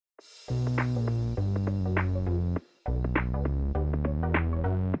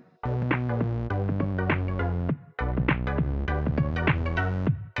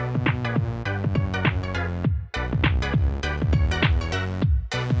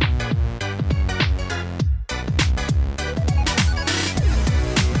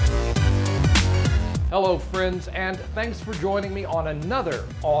Hello friends, and thanks for joining me on another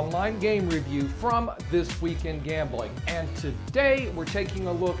online game review from This Week in Gambling. And today we're taking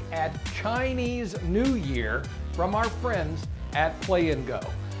a look at Chinese New Year from our friends at Play and Go.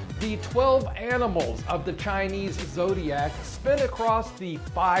 The 12 animals of the Chinese zodiac spin across the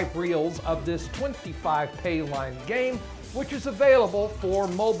 5 reels of this 25 pay line game, which is available for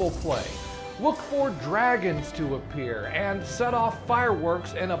mobile play. Look for dragons to appear and set off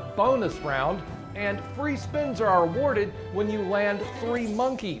fireworks in a bonus round, and free spins are awarded when you land 3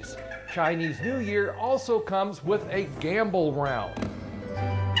 monkeys. Chinese New Year also comes with a gamble round.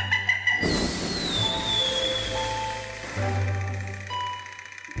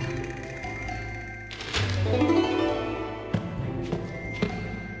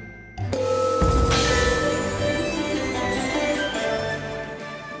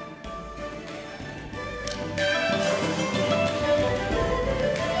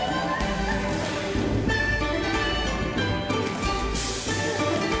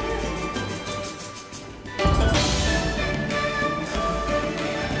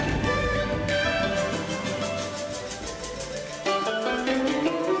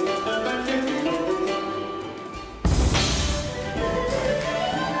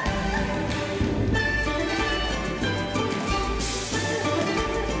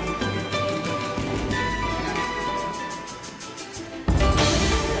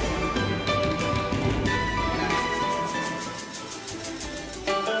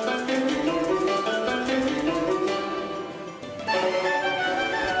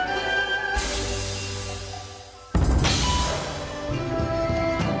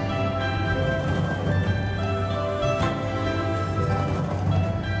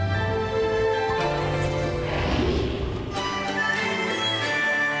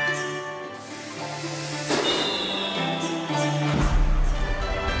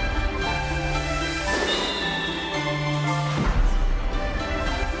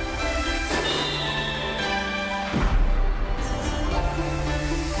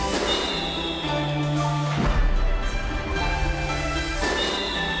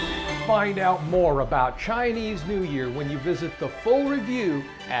 Find out more about Chinese New Year when you visit the full review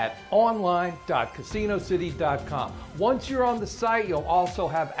at online.casinocity.com. Once you're on the site, you'll also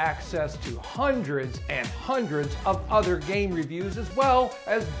have access to hundreds and hundreds of other game reviews as well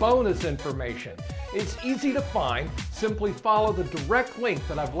as bonus information. It's easy to find. Simply follow the direct link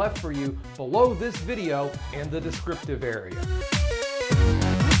that I've left for you below this video in the descriptive area.